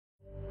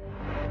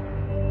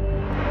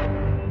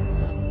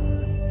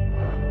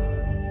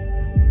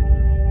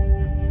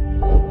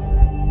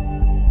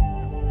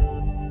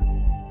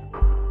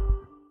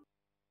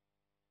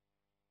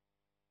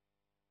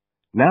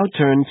Now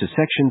turn to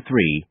Section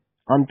 3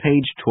 on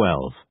page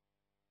 12.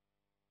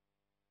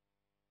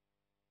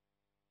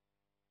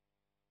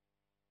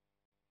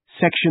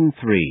 Section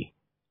 3.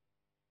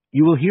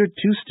 You will hear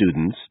two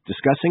students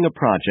discussing a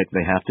project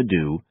they have to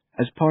do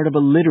as part of a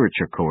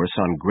literature course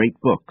on great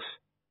books.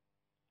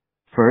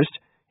 First,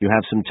 you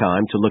have some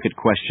time to look at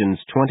questions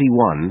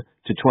 21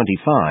 to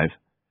 25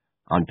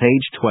 on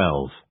page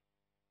 12.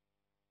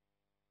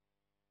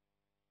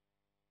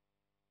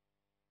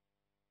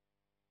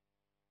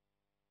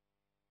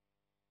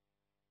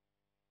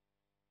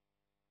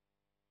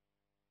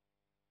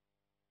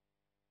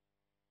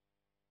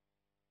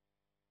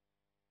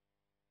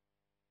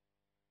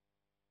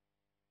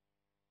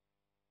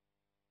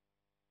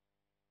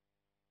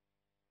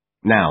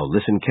 Now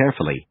listen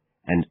carefully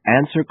and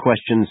answer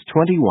questions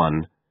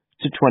 21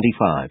 to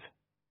 25.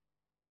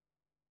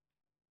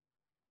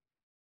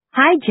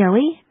 Hi,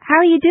 Joey. How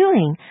are you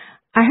doing?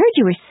 I heard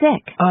you were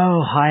sick.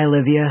 Oh, hi,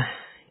 Olivia.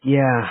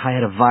 Yeah, I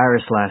had a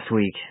virus last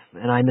week,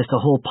 and I missed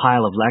a whole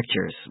pile of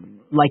lectures,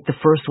 like the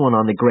first one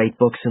on the great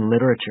books in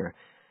literature,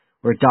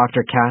 where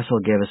Dr. Castle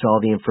gave us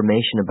all the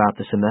information about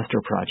the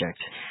semester project.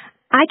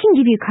 I can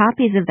give you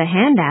copies of the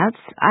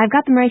handouts. I've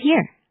got them right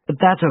here. But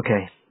that's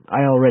okay.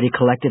 I already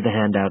collected the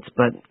handouts,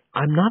 but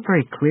I'm not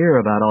very clear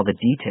about all the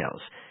details.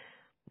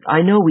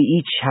 I know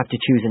we each have to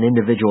choose an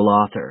individual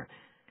author.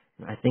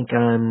 I think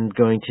I'm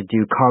going to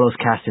do Carlos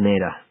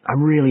Castaneda.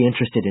 I'm really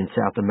interested in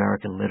South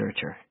American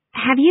literature.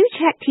 Have you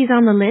checked he's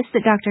on the list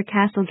that Dr.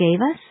 Castle gave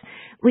us?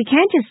 We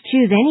can't just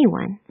choose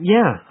anyone.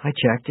 Yeah, I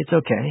checked. It's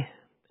okay.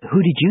 Who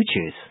did you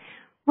choose?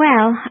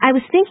 Well, I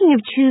was thinking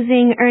of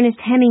choosing Ernest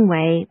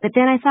Hemingway, but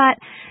then I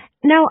thought,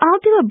 no,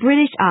 I'll do a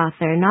British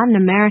author, not an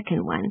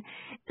American one.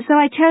 So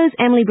I chose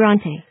Emily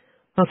Bronte.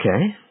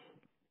 Okay.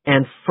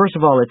 And first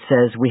of all, it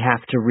says we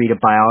have to read a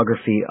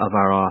biography of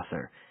our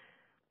author.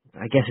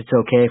 I guess it's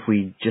okay if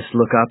we just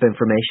look up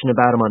information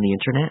about him on the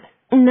internet?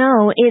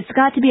 No, it's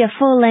got to be a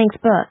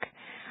full-length book.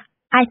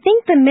 I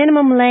think the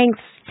minimum length's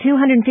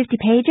 250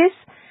 pages.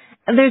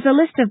 There's a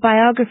list of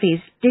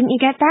biographies. Didn't you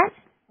get that?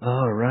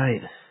 Oh,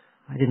 right.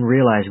 I didn't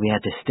realize we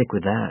had to stick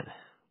with that.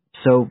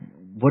 So,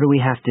 what do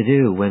we have to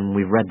do when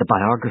we've read the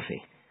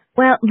biography?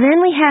 Well,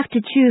 then we have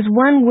to choose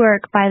one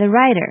work by the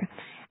writer.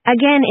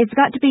 Again, it's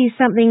got to be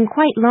something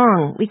quite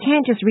long. We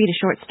can't just read a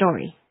short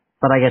story.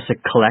 But I guess a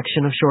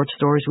collection of short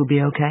stories would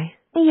be okay?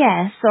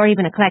 Yes, or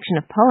even a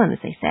collection of poems,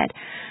 they said.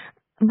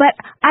 But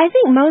I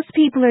think most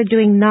people are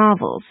doing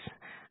novels.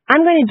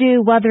 I'm going to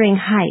do Wuthering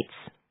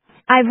Heights.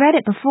 I've read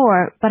it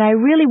before, but I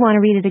really want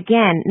to read it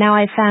again now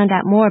I've found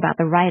out more about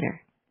the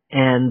writer.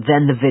 And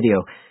then the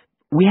video.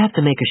 We have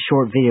to make a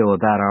short video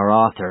about our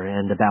author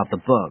and about the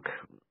book.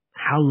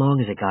 How long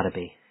has it got to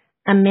be?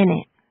 A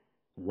minute.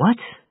 What?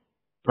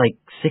 Like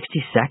 60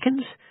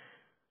 seconds?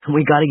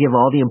 We got to give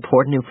all the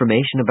important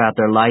information about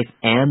their life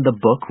and the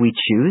book we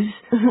choose?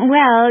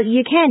 Well,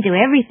 you can't do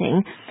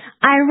everything.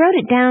 I wrote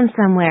it down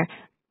somewhere.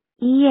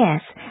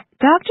 Yes,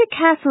 Dr.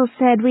 Castle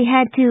said we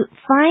had to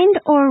find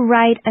or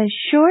write a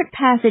short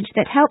passage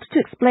that helps to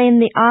explain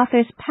the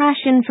author's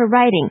passion for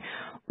writing,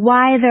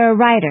 why they're a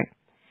writer.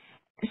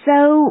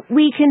 So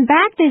we can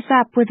back this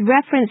up with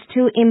reference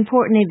to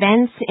important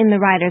events in the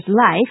writer's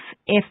life,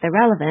 if they're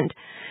relevant.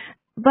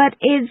 But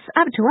it's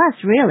up to us,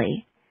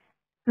 really.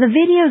 The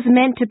video's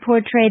meant to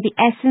portray the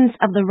essence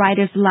of the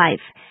writer's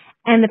life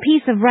and the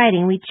piece of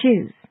writing we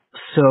choose.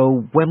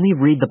 So when we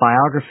read the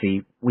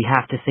biography, we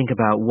have to think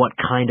about what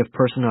kind of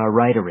person our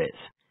writer is.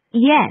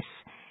 Yes,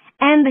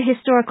 and the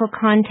historical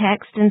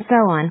context and so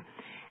on.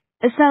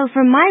 So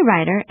for my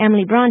writer,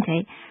 Emily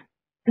Bronte,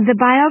 the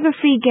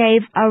biography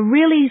gave a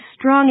really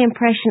strong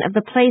impression of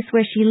the place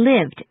where she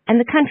lived and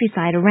the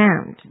countryside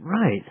around.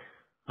 Right.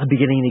 I'm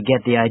beginning to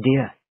get the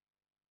idea.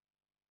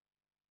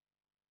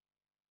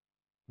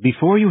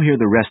 Before you hear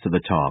the rest of the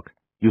talk,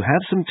 you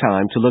have some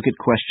time to look at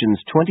questions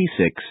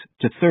 26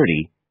 to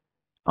 30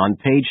 on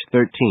page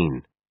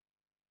 13.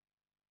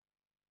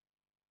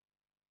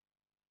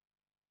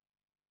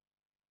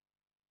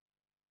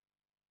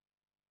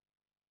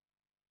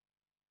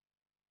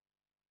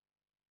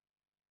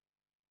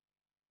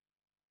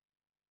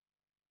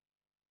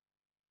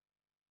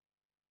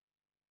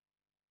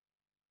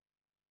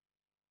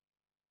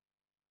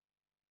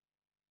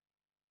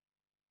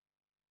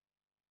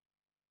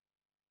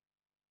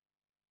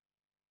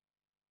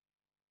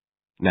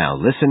 Now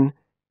listen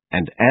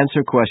and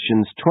answer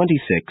questions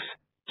 26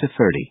 to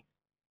 30.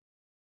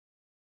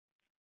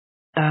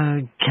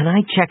 Can I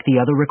check the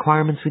other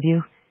requirements with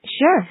you?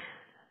 Sure.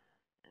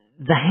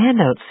 The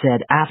handout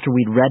said after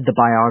we'd read the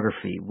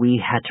biography, we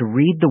had to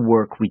read the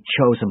work we'd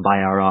chosen by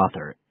our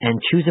author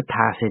and choose a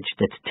passage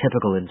that's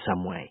typical in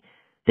some way,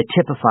 that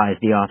typifies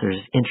the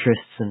author's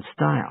interests and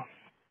style.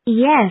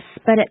 Yes,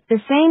 but at the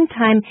same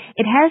time,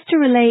 it has to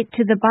relate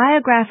to the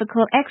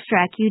biographical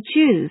extract you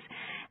choose.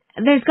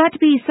 There's got to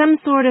be some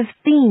sort of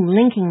theme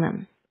linking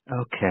them.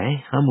 Okay,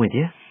 I'm with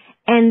you.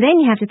 And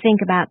then you have to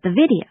think about the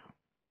video.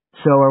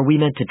 So are we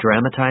meant to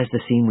dramatize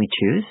the scene we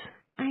choose?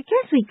 I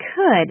guess we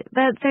could,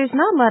 but there's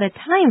not a lot of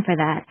time for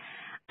that.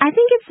 I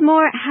think it's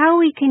more how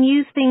we can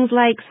use things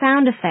like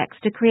sound effects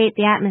to create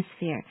the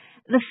atmosphere,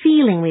 the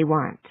feeling we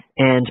want.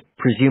 And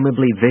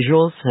presumably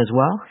visuals as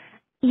well?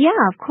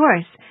 Yeah, of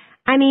course.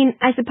 I mean,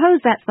 I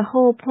suppose that's the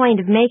whole point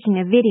of making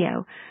a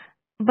video.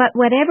 But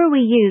whatever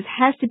we use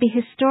has to be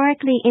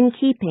historically in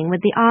keeping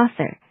with the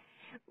author.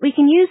 We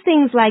can use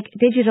things like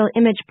digital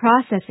image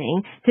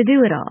processing to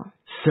do it all.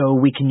 So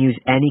we can use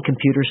any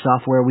computer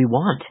software we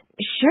want?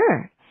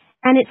 Sure.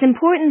 And it's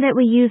important that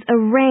we use a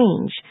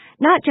range,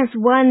 not just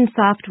one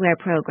software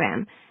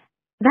program.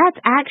 That's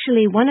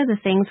actually one of the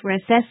things we're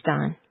assessed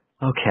on.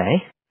 Okay.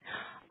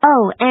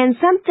 Oh, and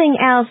something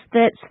else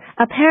that's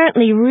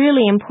apparently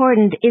really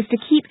important is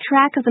to keep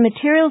track of the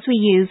materials we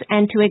use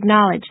and to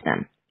acknowledge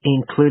them.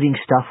 Including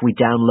stuff we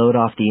download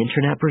off the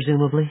internet,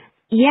 presumably?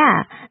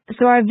 Yeah,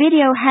 so our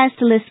video has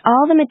to list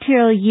all the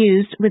material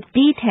used with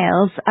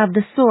details of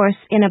the source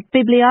in a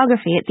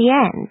bibliography at the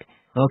end.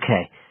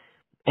 Okay.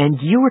 And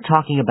you were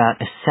talking about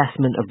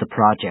assessment of the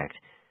project.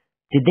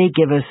 Did they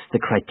give us the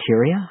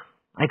criteria?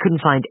 I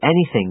couldn't find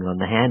anything on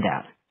the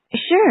handout.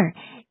 Sure.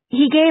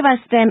 He gave us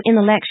them in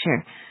the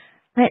lecture.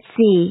 Let's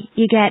see,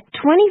 you get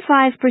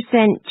 25%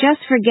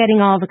 just for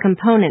getting all the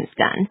components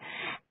done.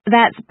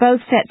 That's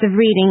both sets of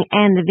reading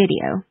and the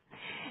video.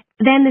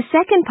 Then the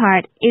second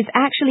part is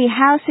actually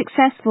how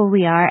successful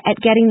we are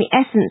at getting the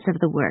essence of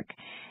the work.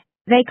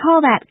 They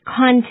call that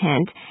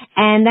content,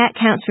 and that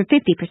counts for 50%.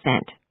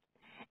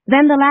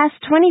 Then the last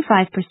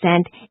 25%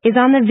 is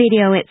on the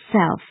video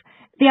itself,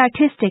 the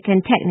artistic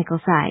and technical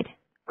side.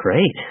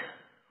 Great.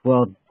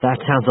 Well, that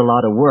sounds a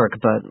lot of work,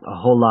 but a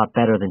whole lot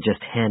better than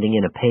just handing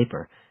in a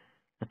paper.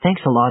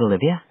 Thanks a lot,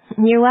 Olivia.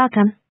 You're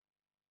welcome.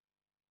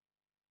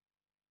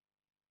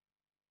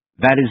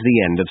 That is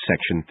the end of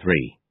Section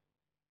 3.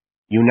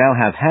 You now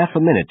have half a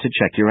minute to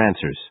check your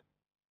answers.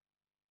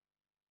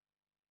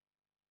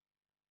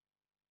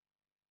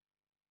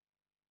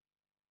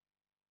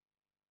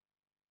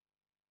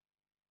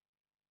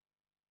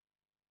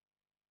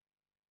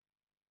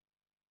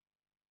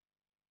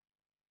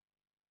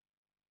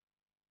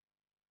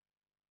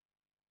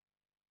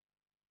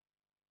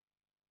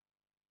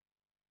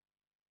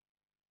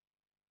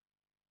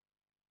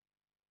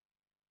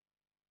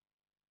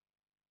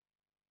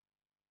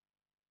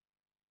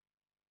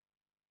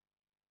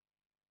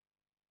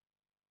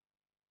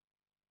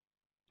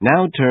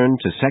 Now turn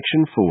to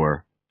Section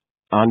 4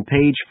 on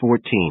page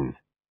 14.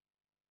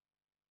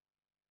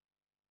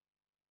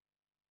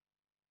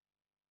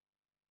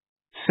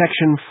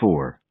 Section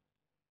 4.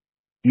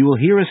 You will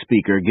hear a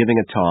speaker giving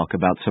a talk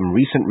about some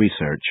recent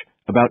research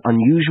about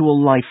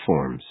unusual life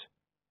forms.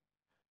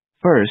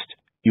 First,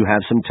 you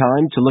have some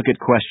time to look at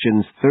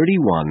questions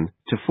 31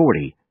 to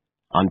 40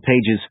 on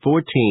pages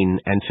 14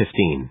 and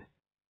 15.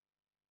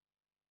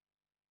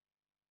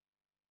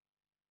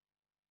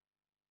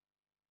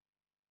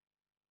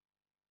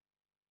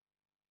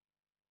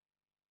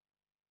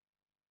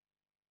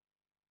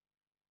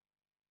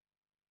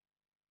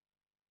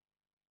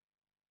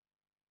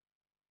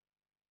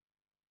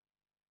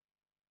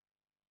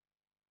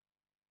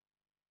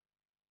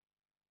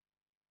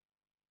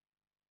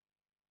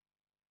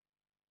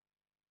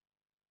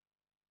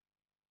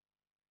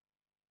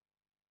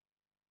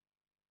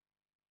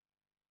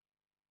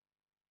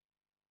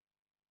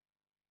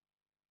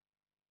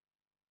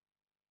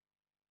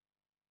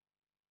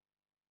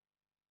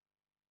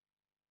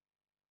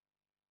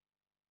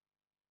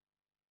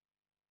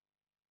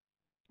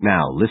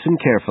 Now listen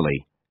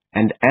carefully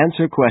and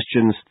answer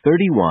questions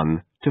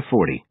 31 to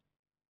 40.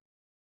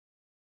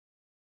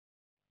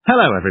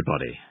 Hello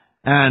everybody,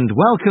 and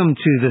welcome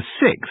to the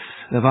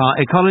 6th of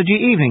our ecology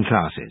evening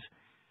classes.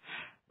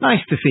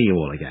 Nice to see you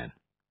all again.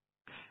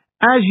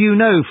 As you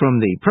know from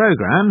the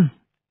programme,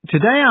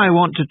 today I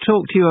want to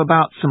talk to you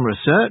about some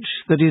research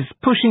that is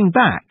pushing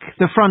back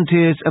the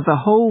frontiers of the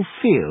whole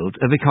field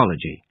of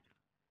ecology.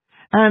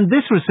 And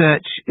this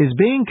research is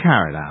being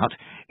carried out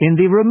in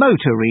the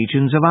remoter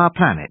regions of our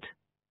planet,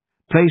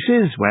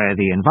 places where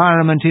the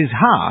environment is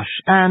harsh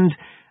and,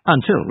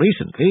 until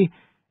recently,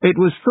 it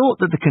was thought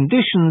that the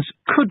conditions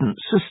couldn't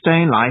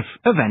sustain life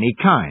of any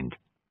kind.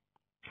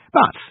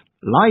 But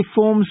life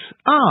forms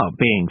are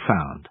being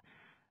found,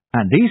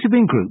 and these have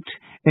been grouped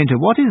into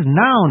what is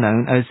now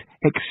known as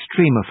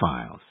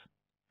extremophiles.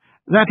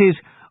 That is,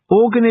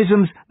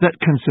 organisms that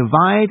can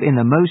survive in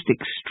the most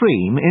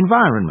extreme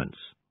environments.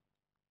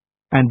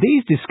 And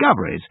these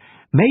discoveries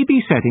may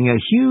be setting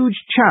a huge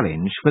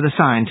challenge for the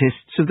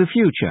scientists of the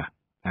future,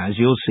 as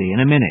you'll see in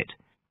a minute.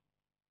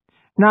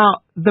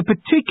 Now, the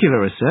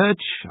particular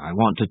research I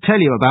want to tell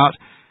you about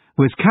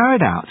was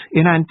carried out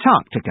in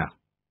Antarctica,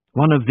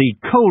 one of the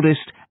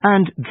coldest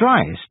and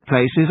driest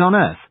places on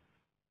Earth.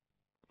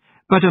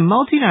 But a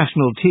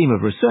multinational team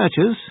of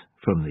researchers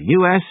from the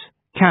US,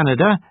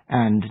 Canada,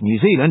 and New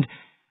Zealand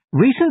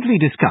recently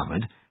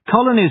discovered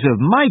colonies of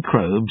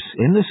microbes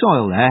in the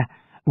soil there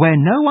where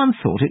no one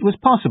thought it was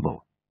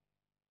possible.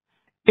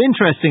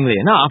 Interestingly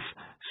enough,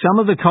 some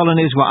of the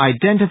colonies were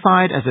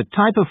identified as a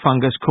type of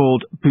fungus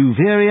called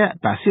Bouveria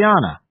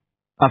bassiana,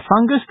 a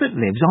fungus that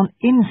lives on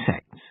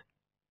insects.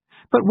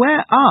 But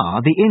where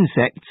are the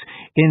insects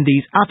in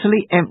these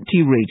utterly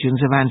empty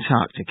regions of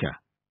Antarctica?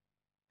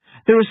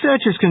 The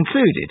researchers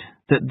concluded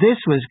that this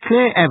was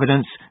clear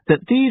evidence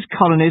that these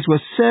colonies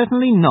were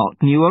certainly not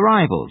new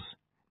arrivals.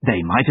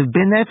 They might have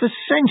been there for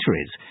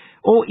centuries,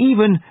 or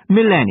even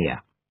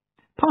millennia,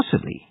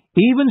 possibly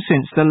even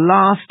since the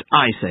last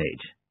ice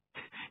age.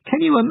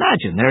 Can you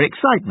imagine their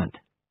excitement?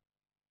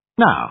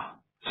 Now,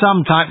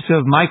 some types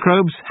of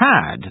microbes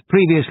had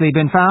previously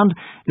been found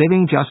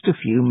living just a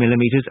few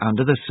millimeters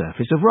under the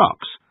surface of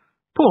rocks,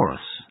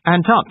 porous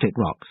Antarctic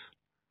rocks.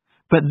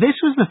 But this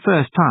was the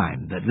first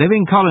time that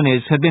living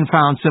colonies had been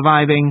found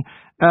surviving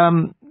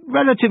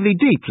relatively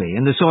deeply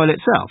in the soil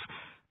itself,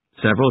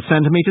 several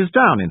centimeters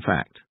down, in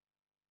fact.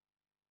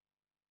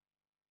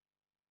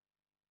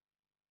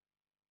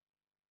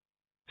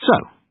 So,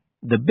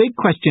 the big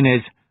question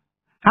is,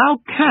 how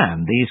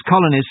can these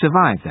colonies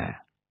survive there?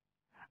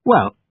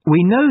 Well,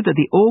 we know that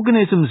the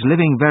organisms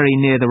living very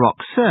near the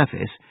rock's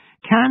surface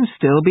can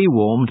still be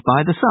warmed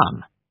by the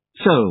sun,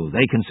 so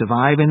they can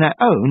survive in their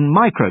own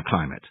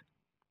microclimate,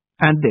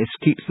 and this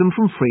keeps them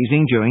from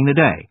freezing during the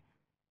day.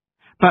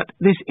 But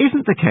this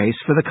isn't the case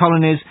for the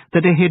colonies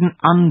that are hidden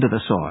under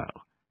the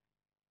soil.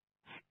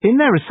 In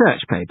their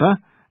research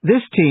paper,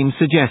 this team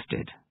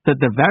suggested that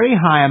the very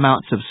high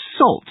amounts of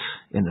salt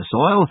in the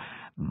soil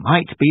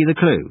might be the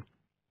clue,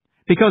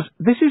 because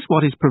this is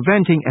what is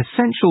preventing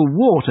essential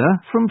water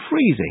from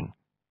freezing.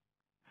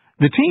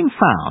 The team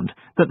found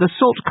that the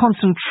salt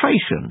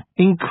concentration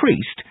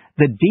increased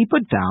the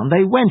deeper down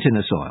they went in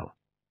the soil.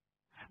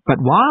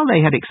 But while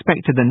they had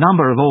expected the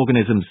number of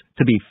organisms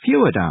to be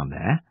fewer down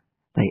there,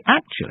 they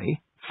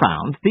actually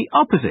found the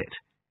opposite.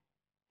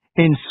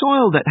 In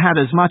soil that had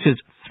as much as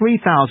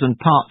 3,000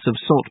 parts of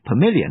salt per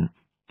million,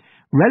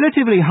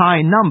 relatively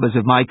high numbers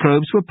of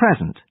microbes were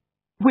present,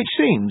 which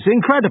seems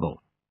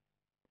incredible.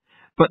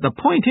 But the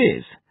point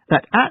is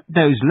that at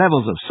those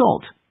levels of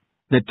salt,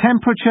 the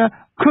temperature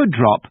could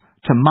drop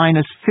to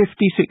minus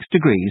 56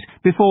 degrees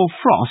before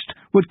frost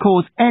would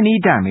cause any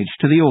damage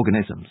to the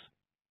organisms.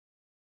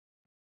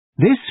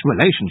 This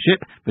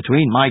relationship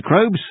between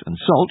microbes and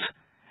salt,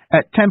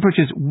 at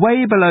temperatures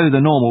way below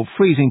the normal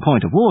freezing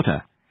point of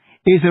water,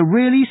 is a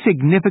really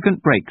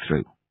significant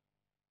breakthrough.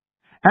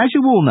 As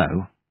you all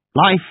know,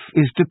 life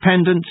is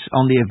dependent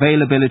on the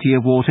availability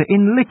of water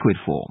in liquid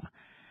form,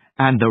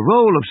 and the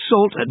role of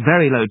salt at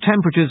very low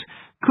temperatures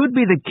could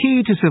be the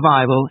key to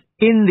survival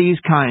in these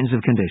kinds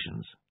of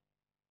conditions.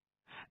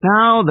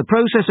 Now, the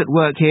process at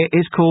work here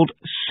is called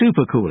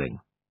supercooling,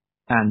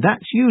 and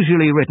that's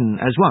usually written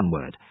as one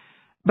word,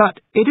 but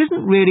it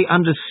isn't really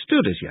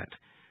understood as yet,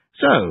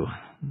 so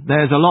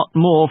there's a lot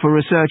more for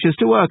researchers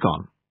to work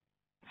on.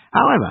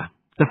 However,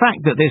 the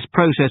fact that this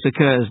process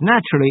occurs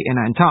naturally in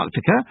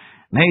Antarctica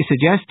may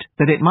suggest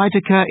that it might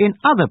occur in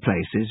other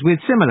places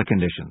with similar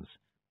conditions,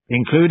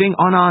 including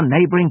on our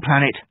neighbouring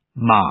planet,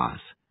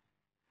 Mars.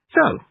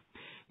 So,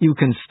 you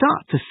can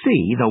start to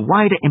see the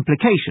wider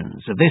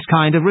implications of this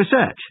kind of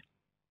research.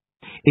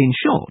 In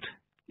short,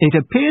 it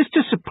appears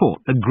to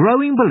support the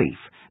growing belief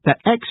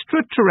that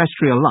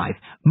extraterrestrial life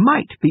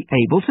might be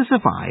able to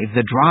survive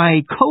the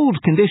dry, cold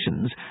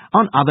conditions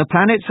on other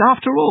planets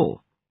after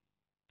all.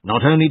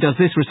 Not only does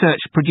this research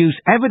produce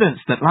evidence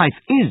that life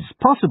is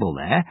possible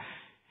there,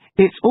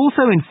 it's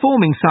also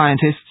informing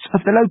scientists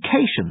of the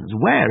locations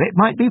where it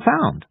might be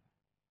found.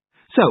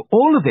 So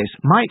all of this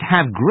might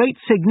have great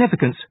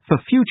significance for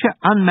future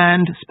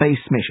unmanned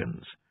space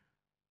missions.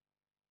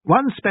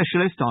 One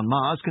specialist on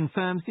Mars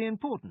confirms the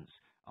importance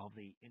of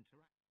the interaction.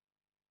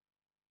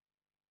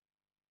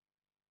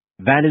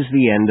 That is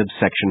the end of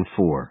Section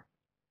 4.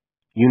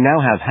 You now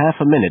have half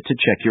a minute to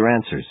check your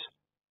answers.